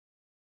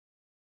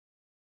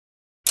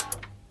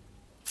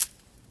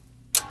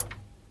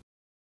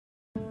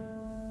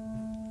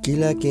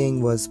Keilah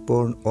Kang was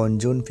born on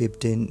June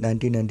 15,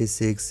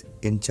 1996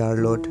 in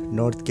Charlotte,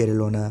 North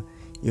Carolina,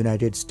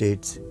 United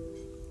States.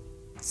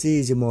 She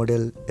is a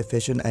model, a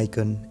fashion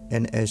icon,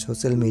 and a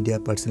social media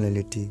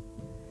personality.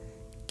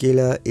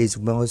 Keilah is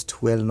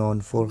most well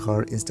known for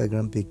her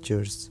Instagram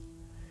pictures.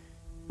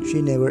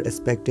 She never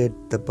expected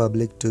the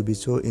public to be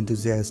so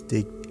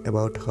enthusiastic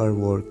about her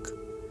work.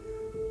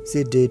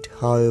 She did,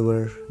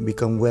 however,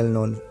 become well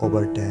known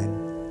over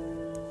time.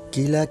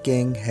 Keilah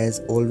Kang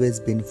has always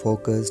been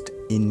focused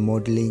in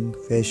modeling,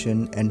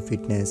 fashion, and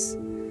fitness.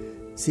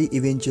 She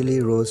eventually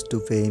rose to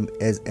fame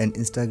as an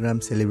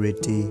Instagram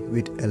celebrity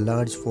with a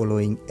large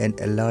following and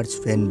a large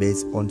fan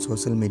base on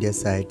social media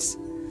sites.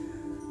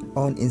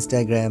 On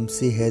Instagram,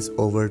 she has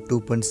over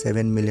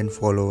 2.7 million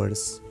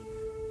followers.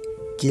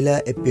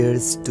 Keilah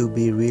appears to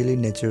be really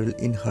natural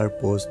in her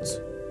posts.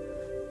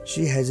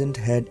 She hasn't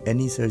had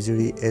any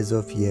surgery as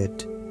of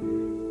yet.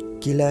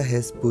 Keilah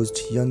has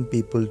pushed young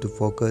people to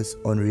focus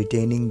on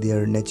retaining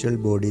their natural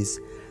bodies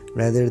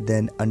rather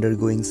than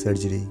undergoing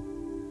surgery.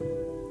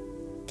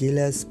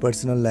 Keilah's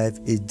personal life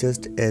is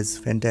just as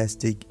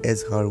fantastic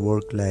as her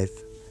work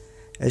life,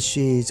 as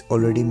she is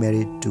already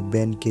married to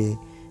Ben K,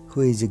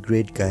 who is a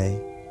great guy.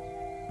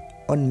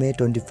 On May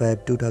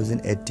 25,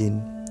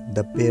 2018,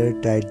 the pair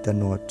tied the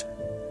knot.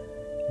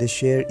 They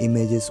share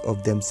images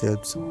of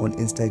themselves on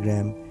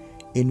Instagram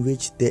in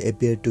which they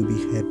appear to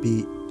be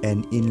happy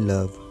and in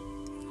love.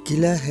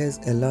 Keilah has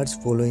a large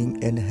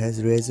following and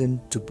has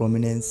risen to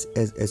prominence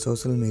as a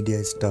social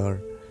media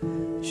star.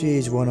 She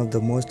is one of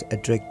the most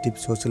attractive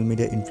social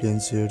media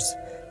influencers,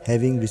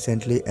 having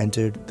recently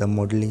entered the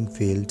modeling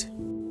field.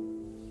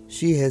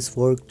 She has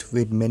worked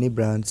with many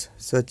brands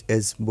such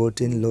as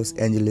Botin Los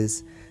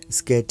Angeles,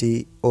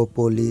 Sketty,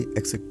 Opoly,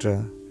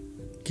 etc.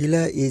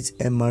 Keilah is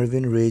a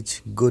Marvin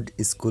Ridge good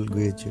school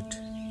graduate.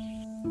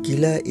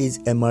 Keilah is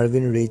a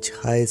Marvin Ridge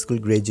high school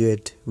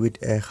graduate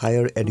with a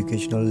higher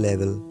educational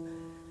level.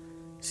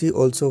 She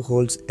also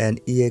holds an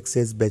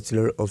EXS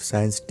Bachelor of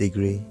Science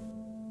degree.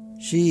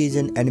 She is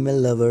an animal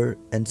lover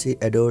and she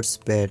adores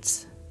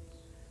pets.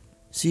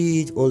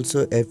 She is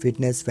also a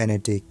fitness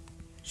fanatic.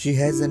 She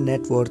has a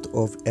net worth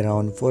of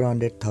around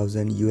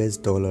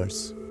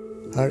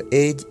 $400,000. Her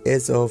age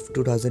as of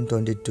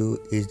 2022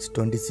 is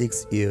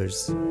 26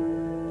 years.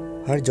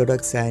 Her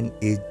zodiac sign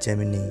is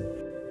Gemini.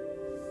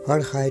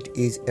 Her height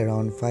is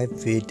around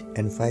 5 feet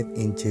and 5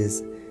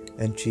 inches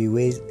and she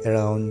weighs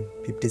around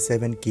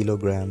 57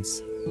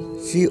 kilograms.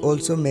 She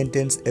also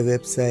maintains a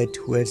website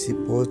where she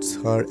posts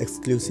her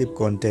exclusive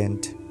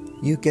content.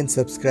 You can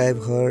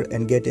subscribe her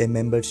and get a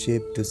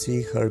membership to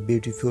see her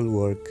beautiful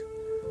work.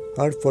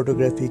 Her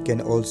photography can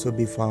also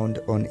be found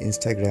on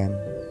Instagram.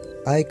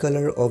 Eye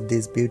color of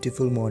this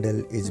beautiful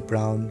model is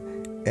brown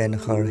and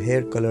her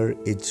hair color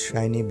is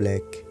shiny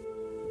black.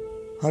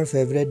 Her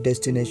favorite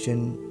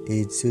destination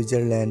is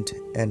Switzerland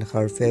and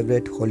her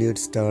favorite Hollywood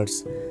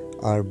stars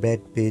are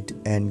Brad Pitt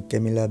and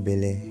Camilla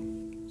Belle.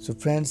 So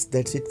friends,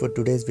 that's it for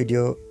today's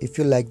video. If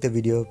you like the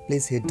video,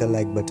 please hit the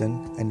like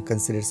button and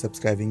consider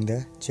subscribing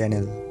the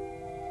channel.